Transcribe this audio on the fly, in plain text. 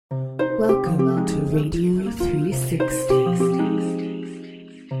Welcome to Radio 360,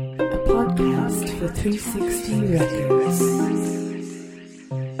 a podcast for 360 Records.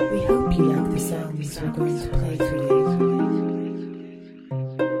 We hope you like the sounds we're going to play for you.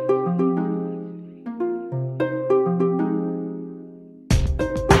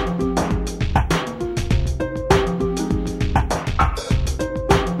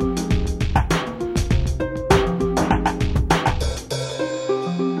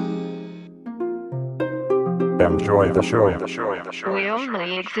 Enjoy the show. We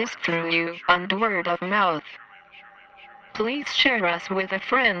only exist through you and word of mouth. Please share us with a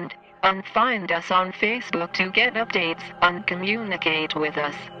friend and find us on Facebook to get updates and communicate with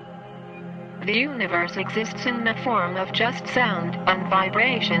us. The universe exists in the form of just sound and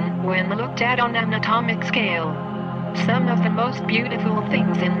vibration when looked at on an atomic scale. Some of the most beautiful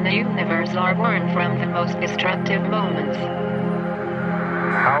things in the universe are born from the most destructive moments.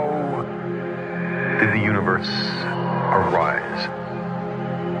 How did the universe arise?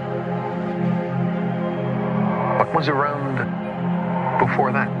 What was around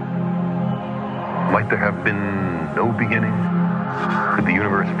before that? Might there have been no beginning? Could the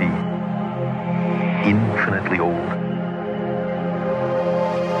universe be infinitely old?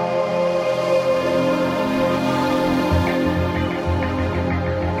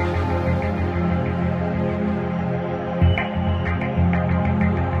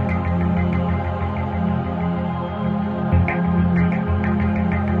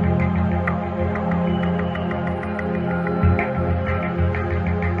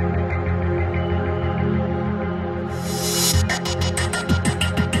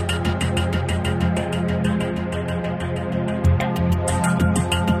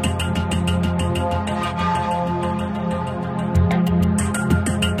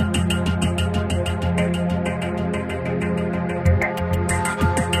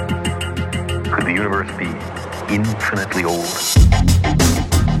 Infinitely old.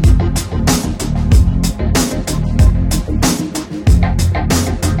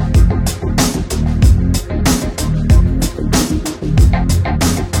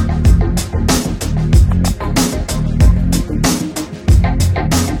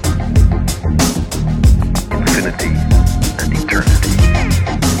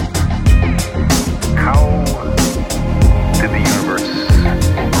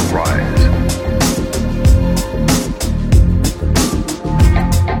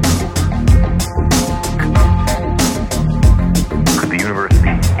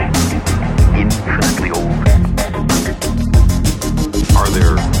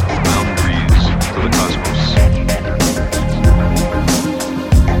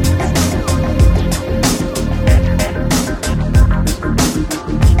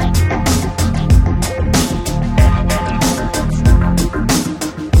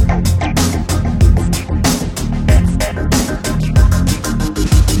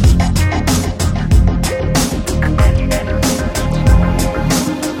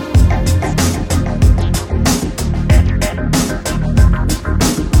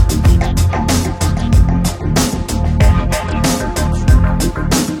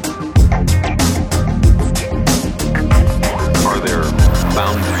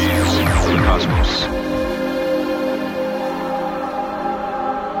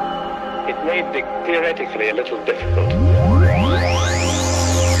 Theoretically a little difficult.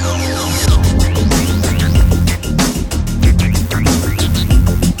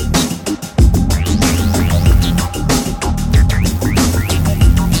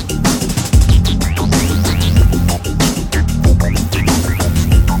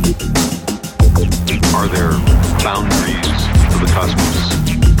 Are there boundaries to the cosmos?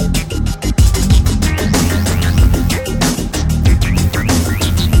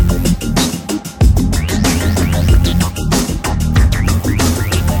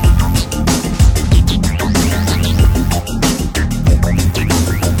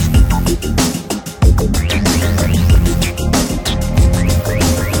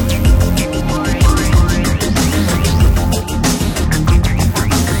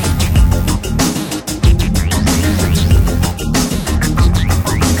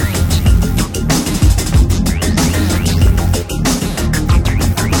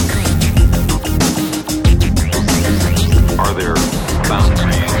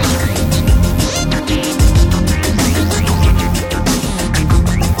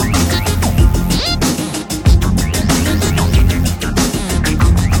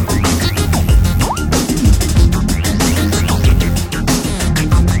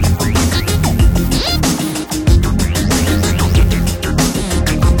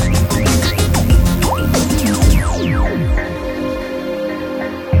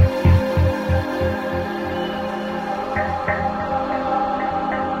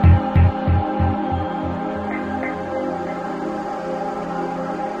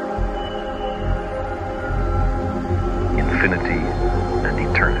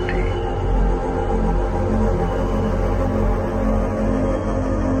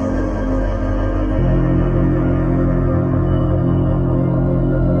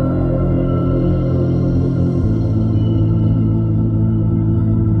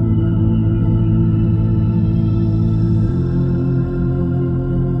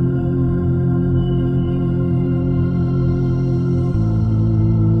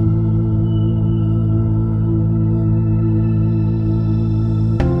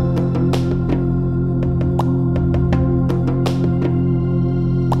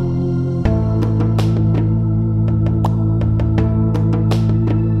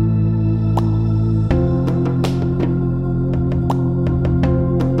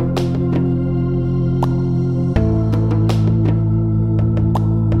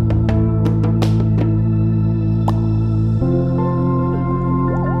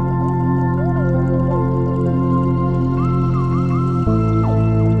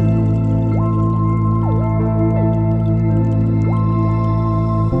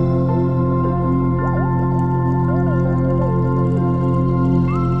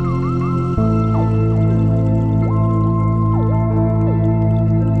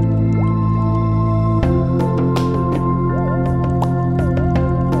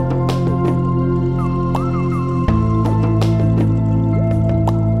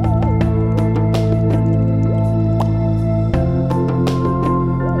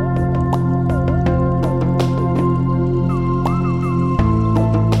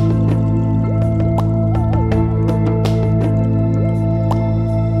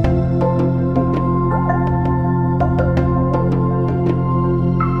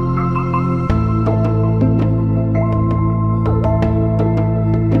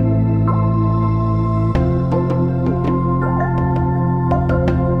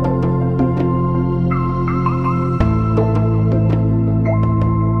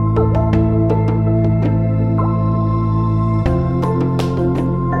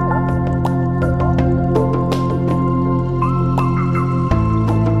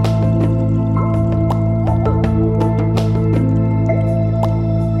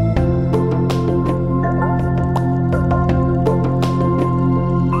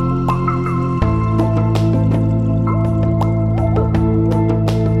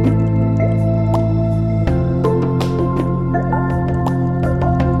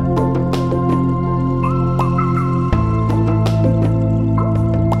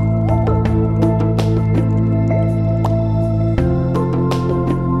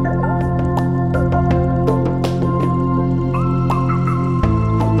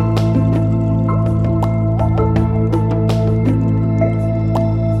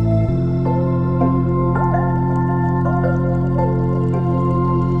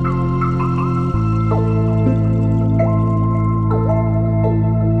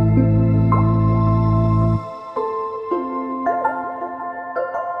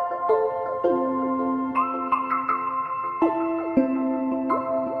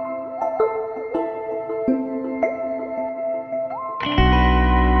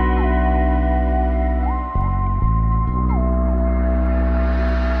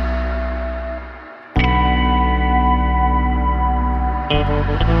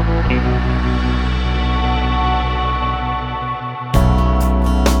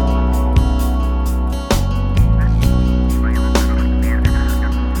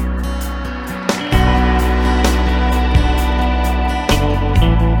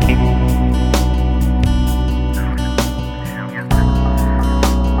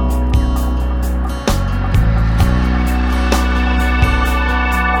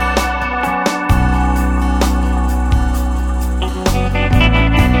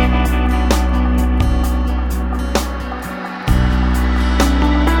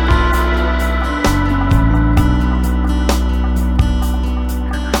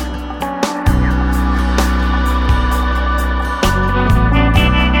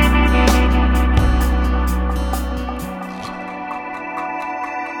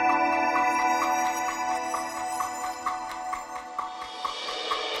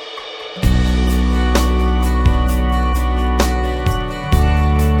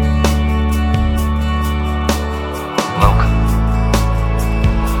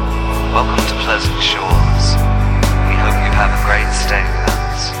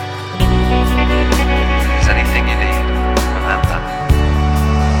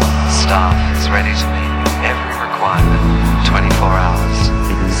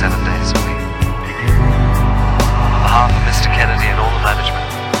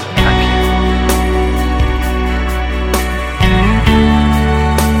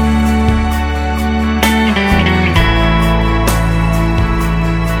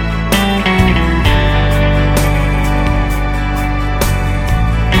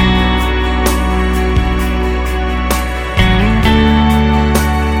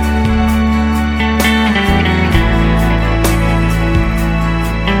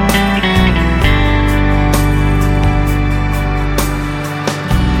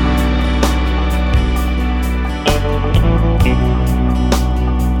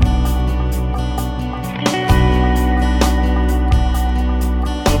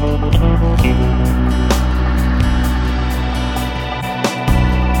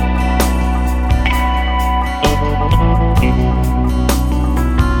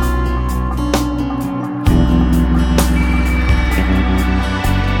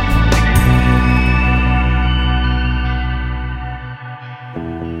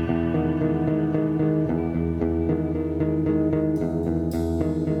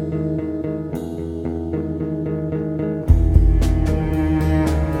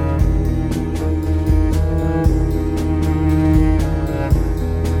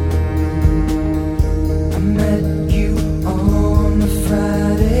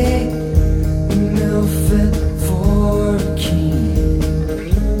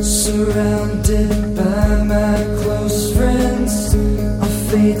 surrounded by my close friends. Our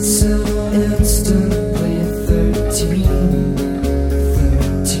fates so instantly 13.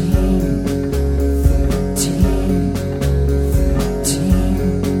 13, 13, 13,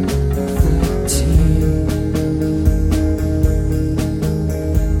 13.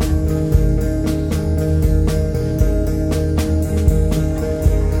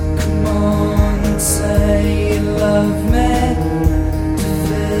 Come on and say you love me.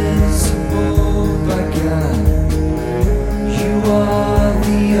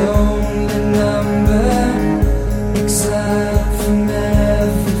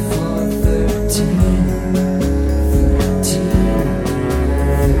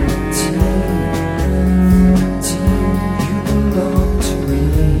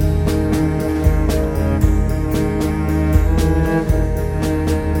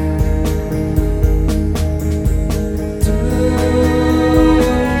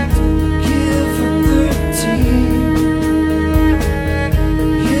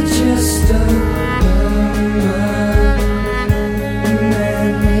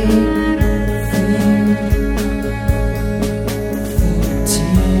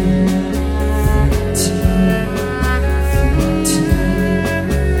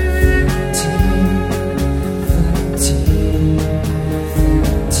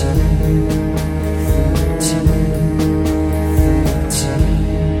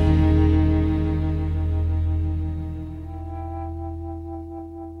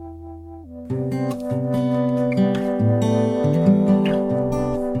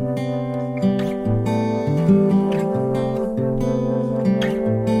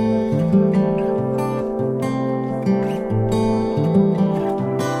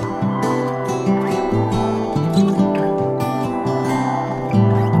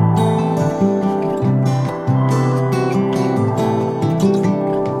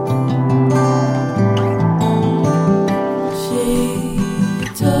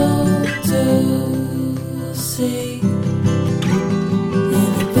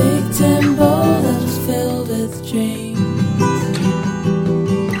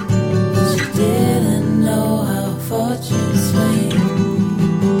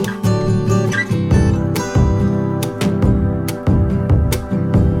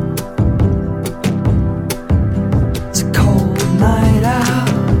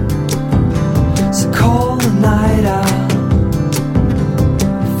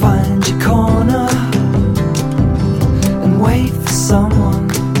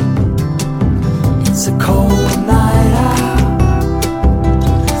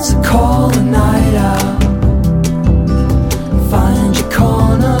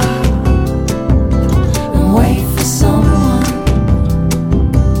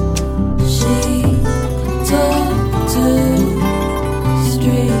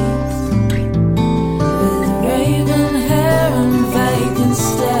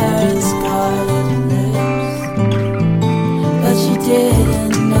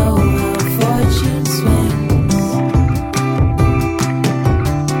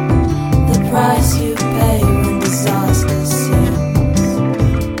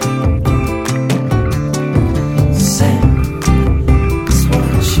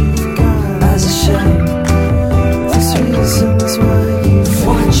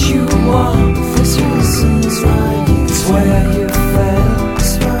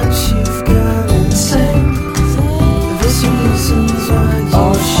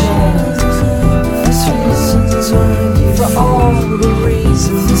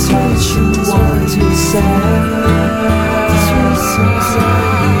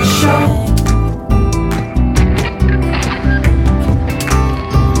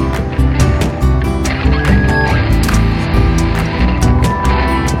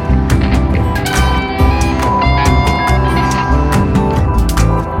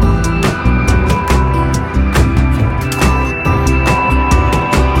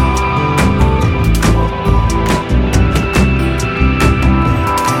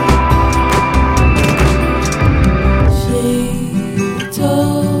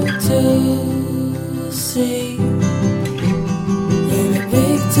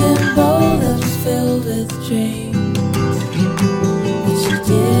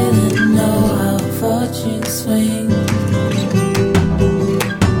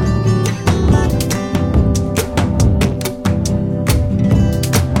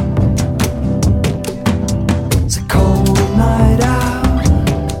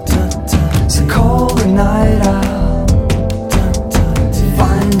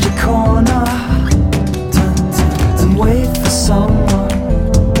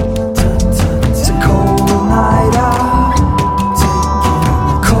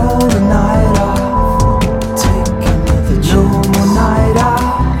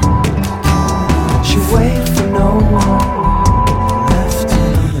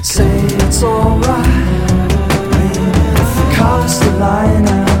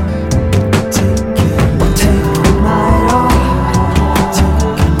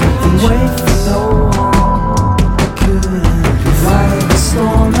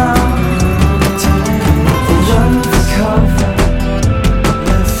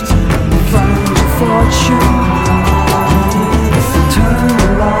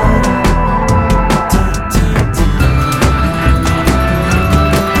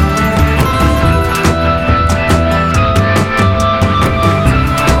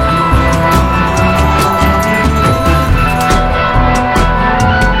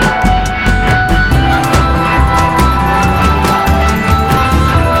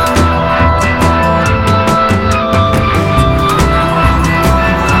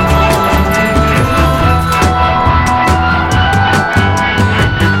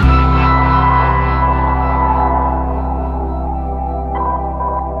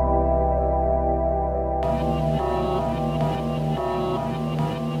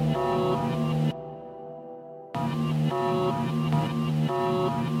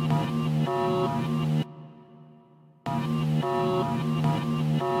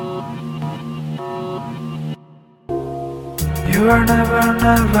 You are never,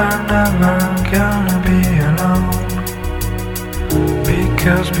 never, never gonna be alone.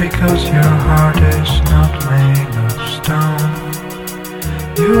 Because your heart is not made of stone.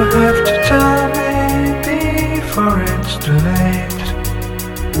 You have to tell me before it's too late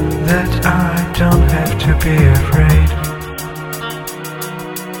that I don't have to be afraid.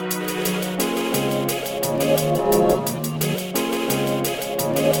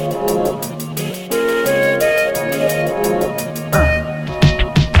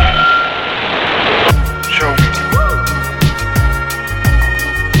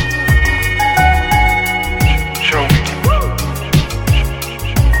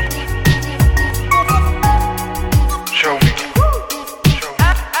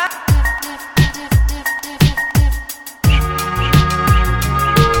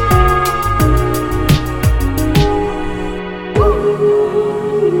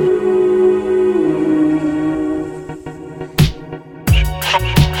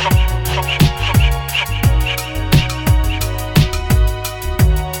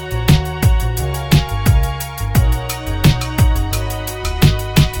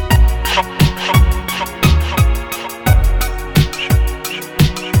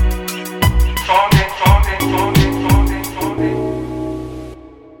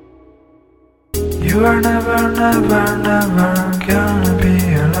 You are never, never, never gonna be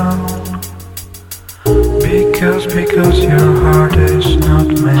alone. Because your heart is not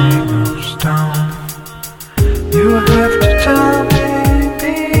made of stone. You have to tell me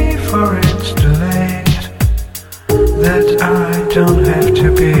before it's too late that I don't have to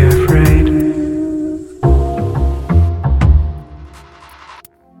be afraid.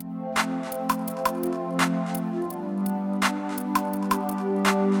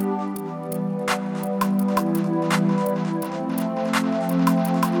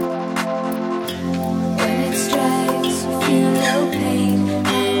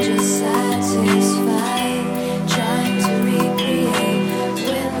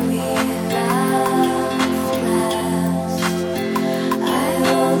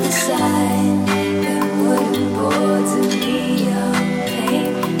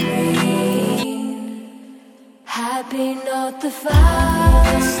 Happy not the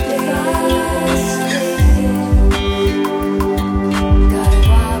fastest. Gotta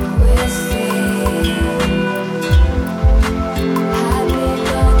walk with it. Happy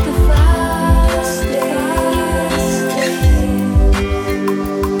not the fastest.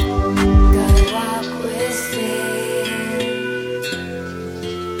 Gotta walk with it.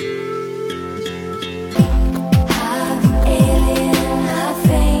 Half alien, half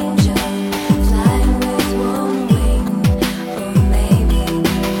angel, flying with one wing, or maybe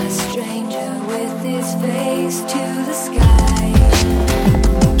a stranger with his face to the sky.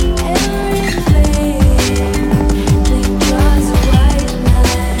 Everything that draws a white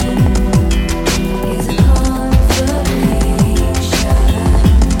line is a confirmation.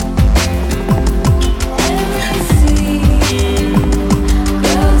 Every seed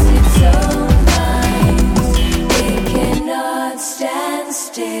grows its own vines. It cannot stand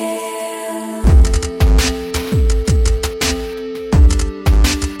still.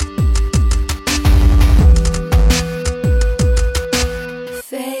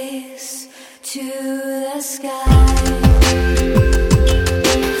 Face to the sky.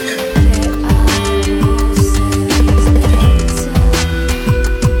 There are voices later.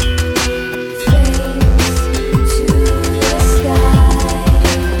 Face to the sky.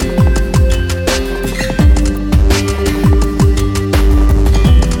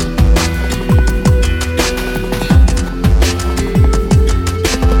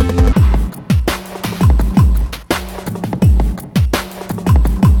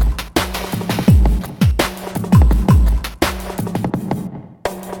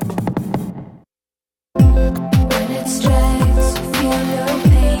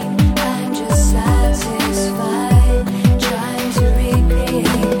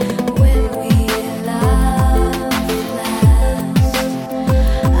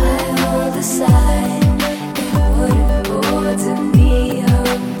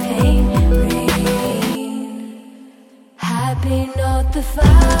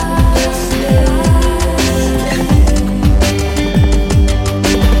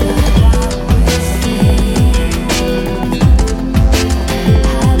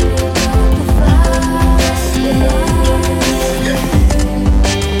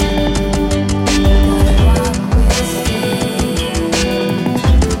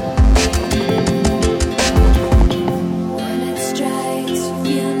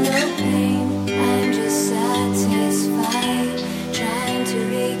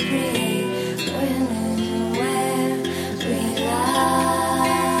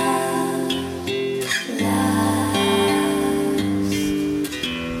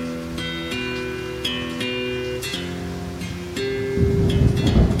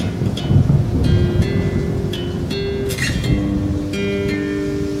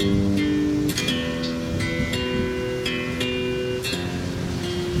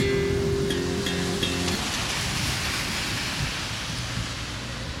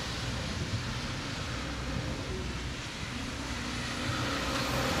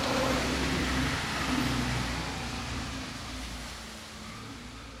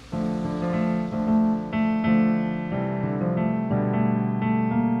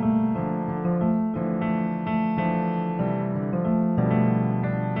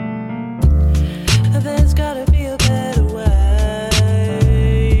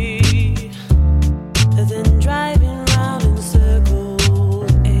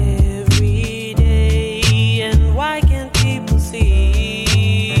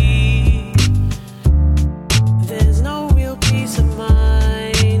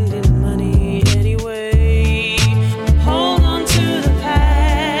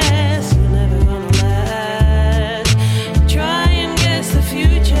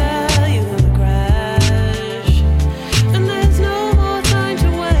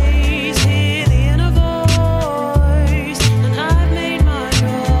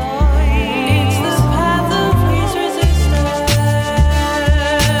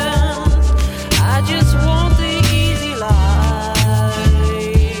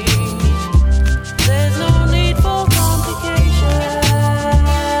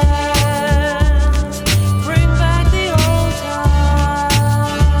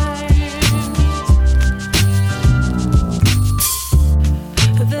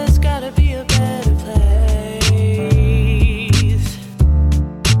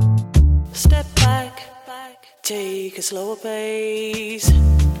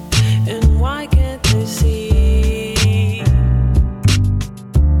 see.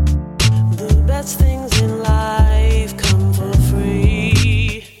 The best things in life come for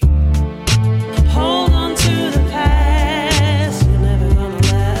free. Hold on to the past, you're never gonna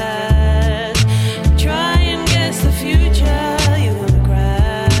last. Try and guess the future, you're gonna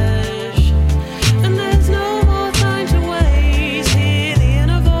crash. And there's no more time to waste. Hear the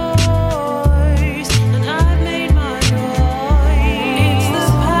inner voice, and I've made my choice. It's the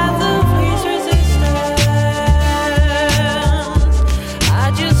path of least resistance.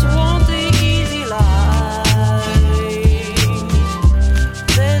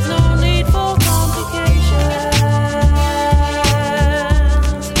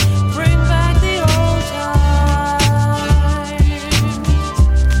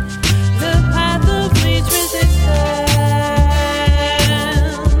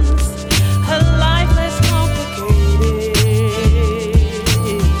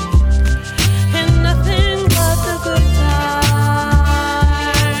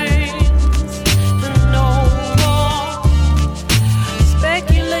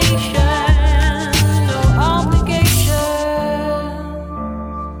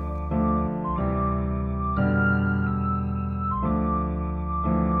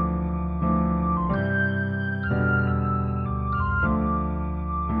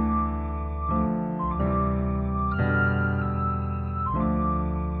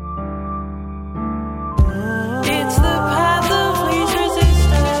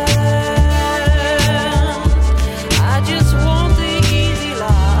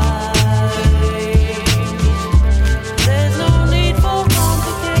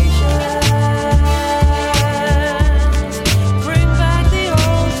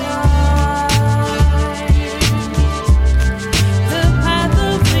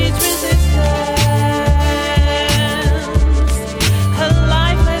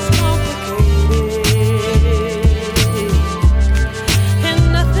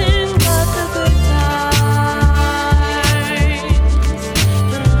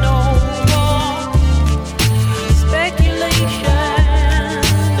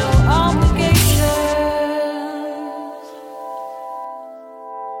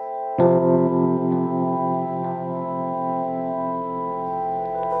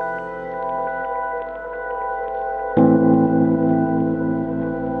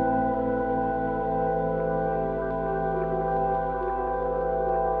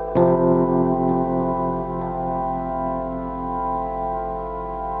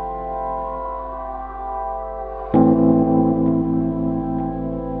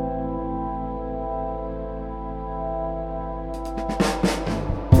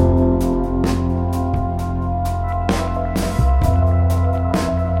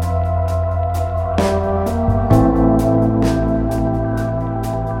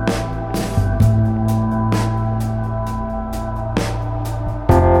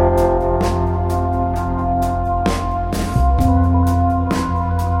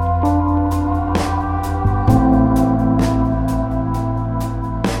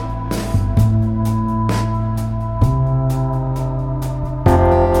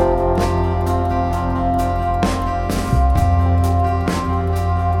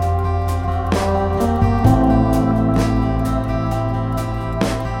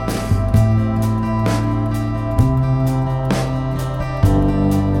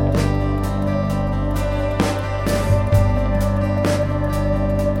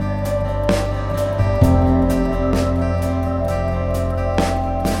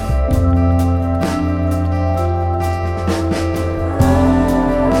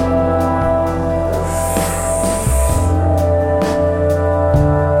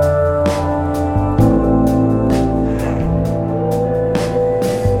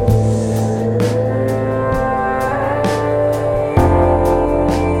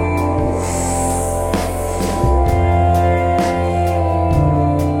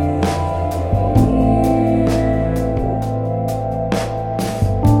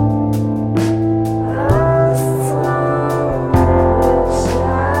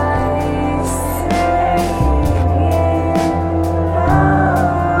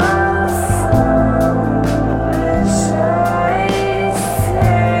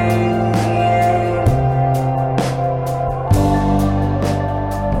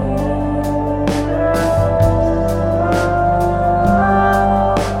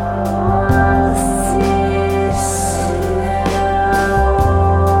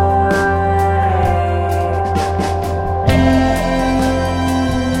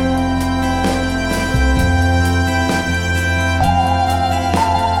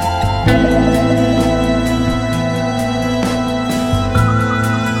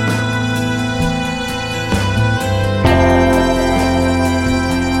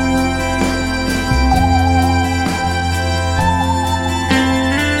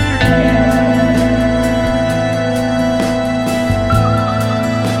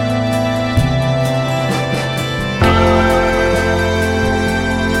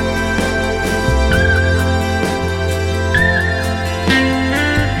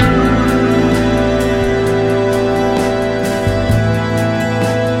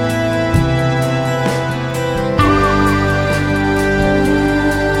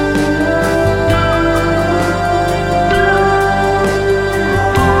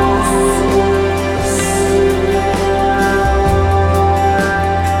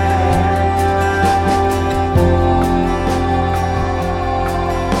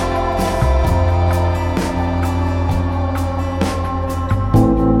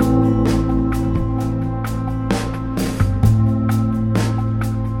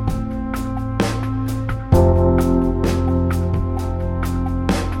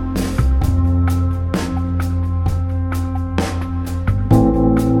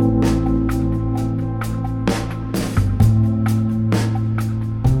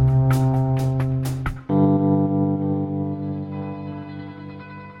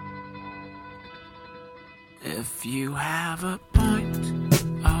 have a point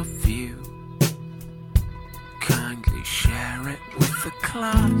of view. Kindly share it with the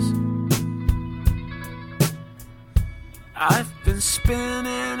class. I've been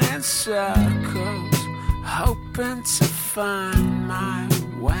spinning in circles, hoping to find my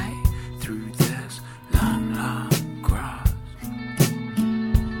way through this long, long grass.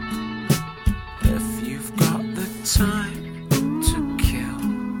 If you've got the time to kill,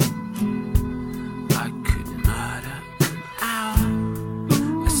 I could murder an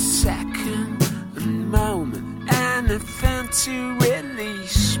hour, a second, a moment, anything to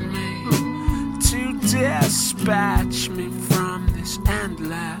release me, to dispatch me from this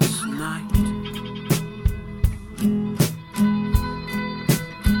endless night.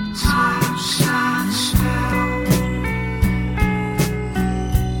 Time stands still.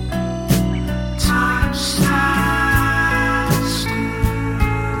 Time stands still.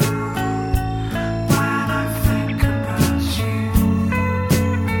 When I think about you,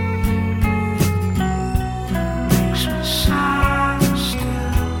 makes me stand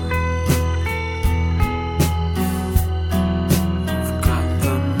still. You've got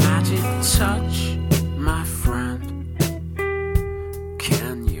the magic touch, my friend.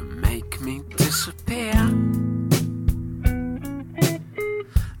 Can you make me disappear?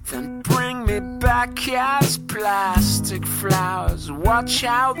 Then bring me back as plastic flowers. Watch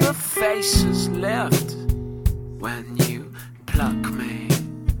how the faces lift when you pluck me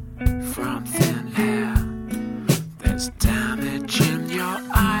from thin air. There's damage in your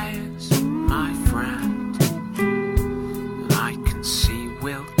eyes, my friend, and I can see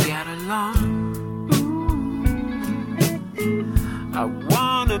we'll get along. I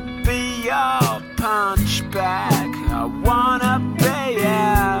wanna be your punch bag. I wanna be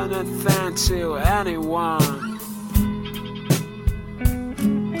anything to anyone.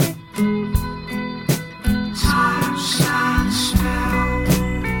 Time stands still.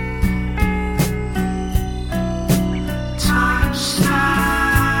 Time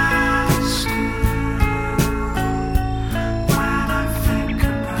stands still. When I think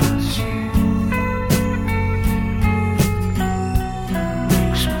about you,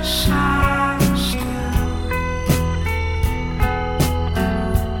 makes me stand still.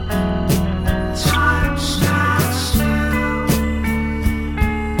 Time stands still.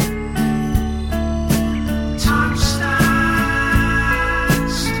 Time stands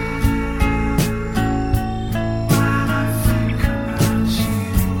still. When I think about you,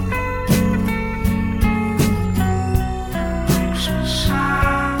 makes me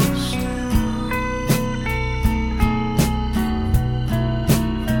stand still.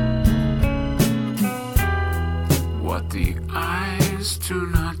 What the eyes do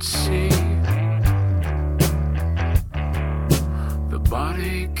not see, the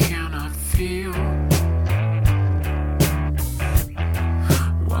body cannot feel.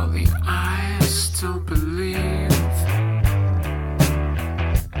 While the eyes still believe,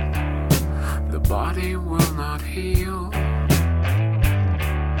 the body will not heal.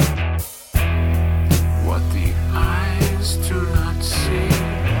 What the eyes do not see,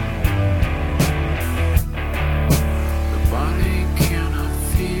 the body cannot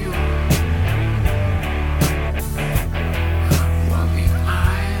feel. While the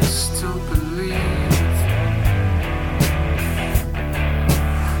eyes still believe,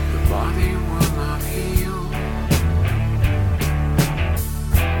 the body will not heal.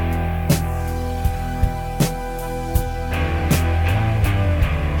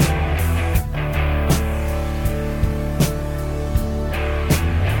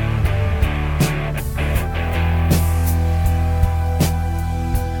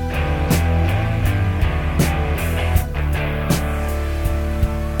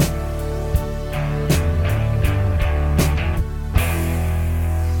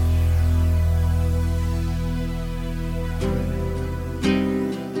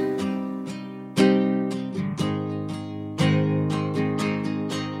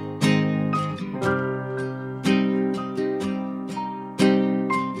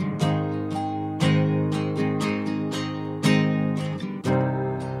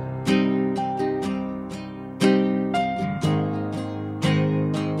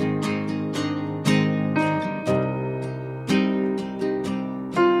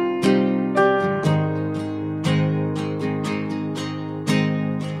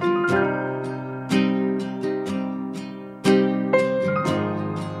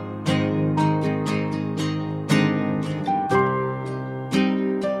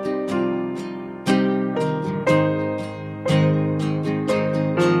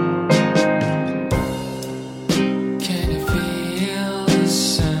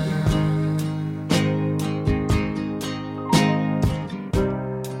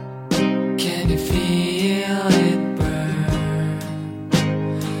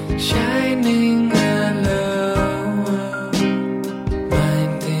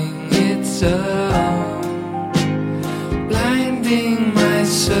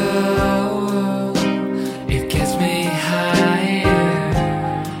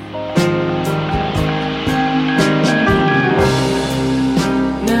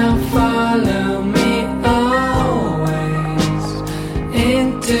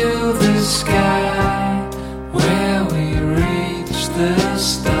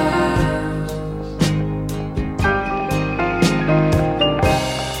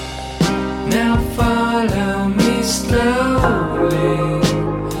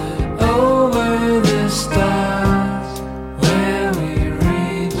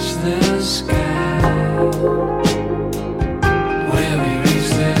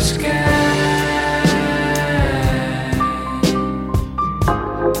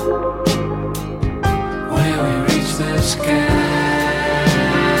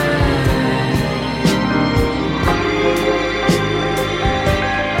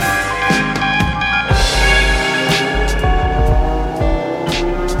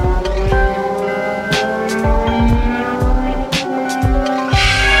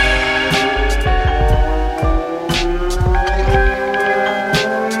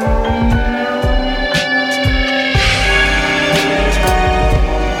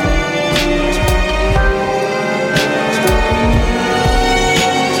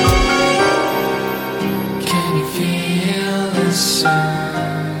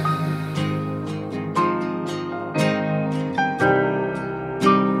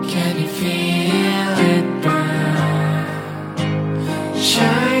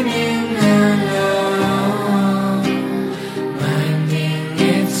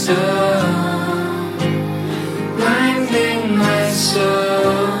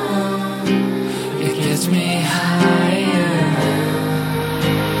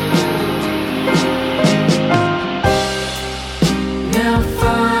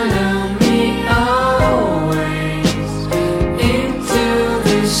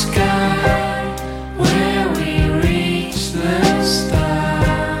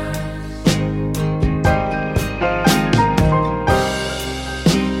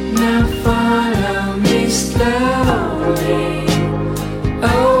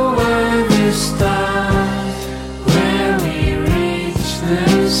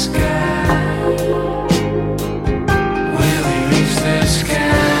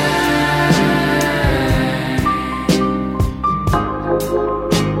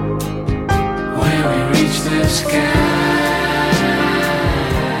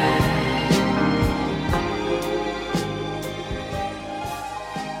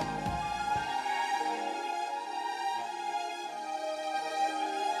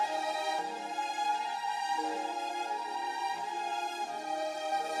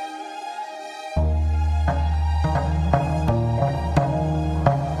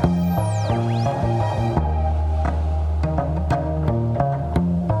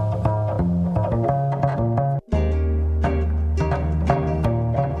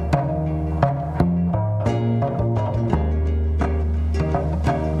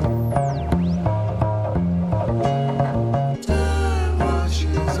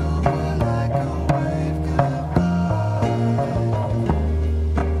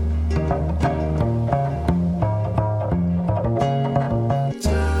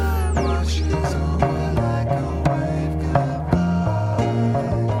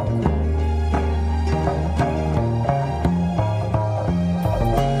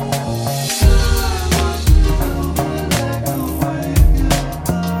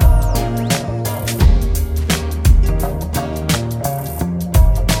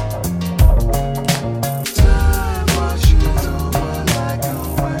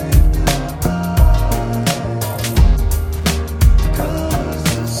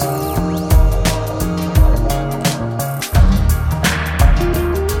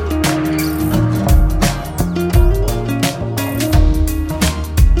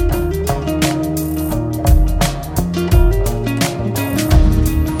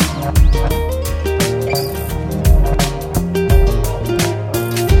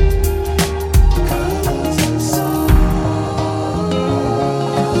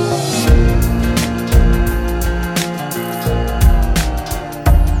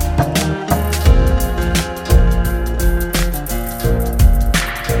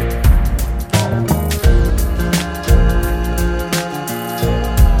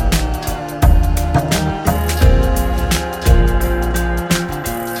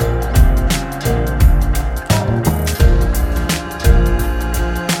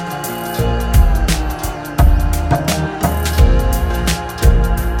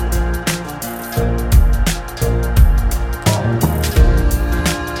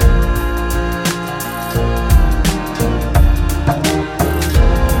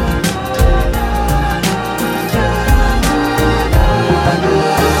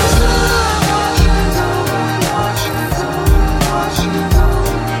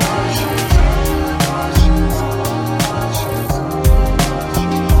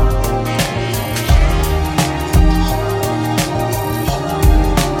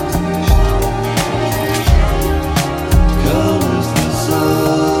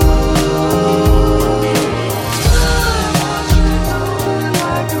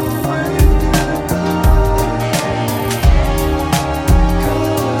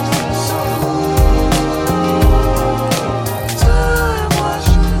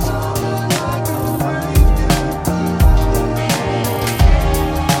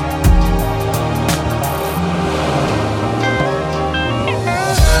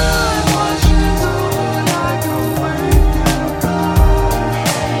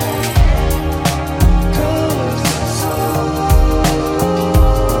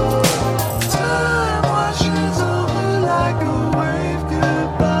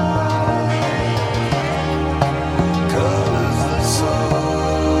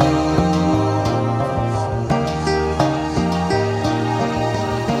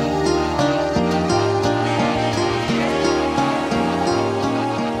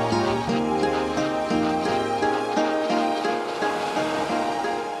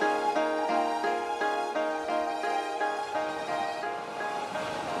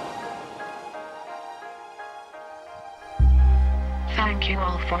 Thank you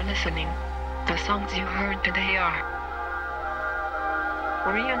all for listening. The songs you heard today are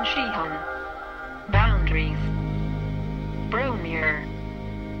Rian Shihan, Boundaries, Bromir,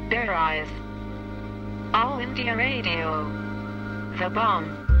 Bare Eyes, All India Radio, The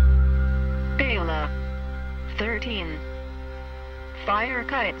Bomb, Bela, 13, Fire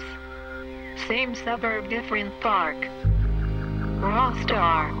Kites, Same Suburb Different Park, Raw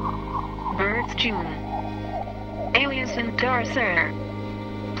Star, Birds June, Alias and Tarser,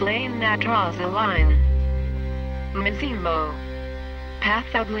 Plain That Draws a Line, Mizimo,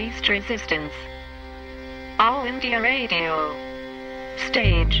 Path of Least Resistance, All India Radio,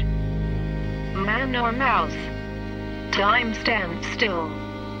 Stage, Man or Mouse, Time Stands Still,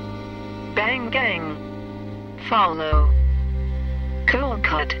 Bang Gang, Follow, Cold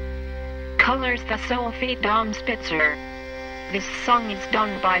Cut, Colors the Soul Feet Dom Spitzer. This song is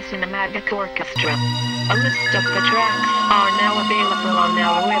done by Cinematic Orchestra. A list of the tracks are now available on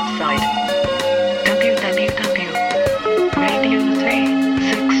our website,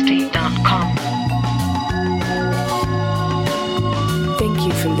 www.radio360.com. Thank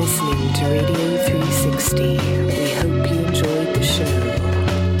you for listening to Radio 360. We hope you enjoyed the show.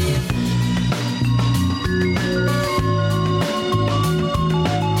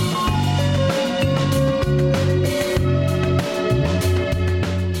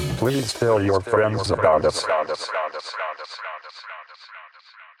 Please tell your friends about us.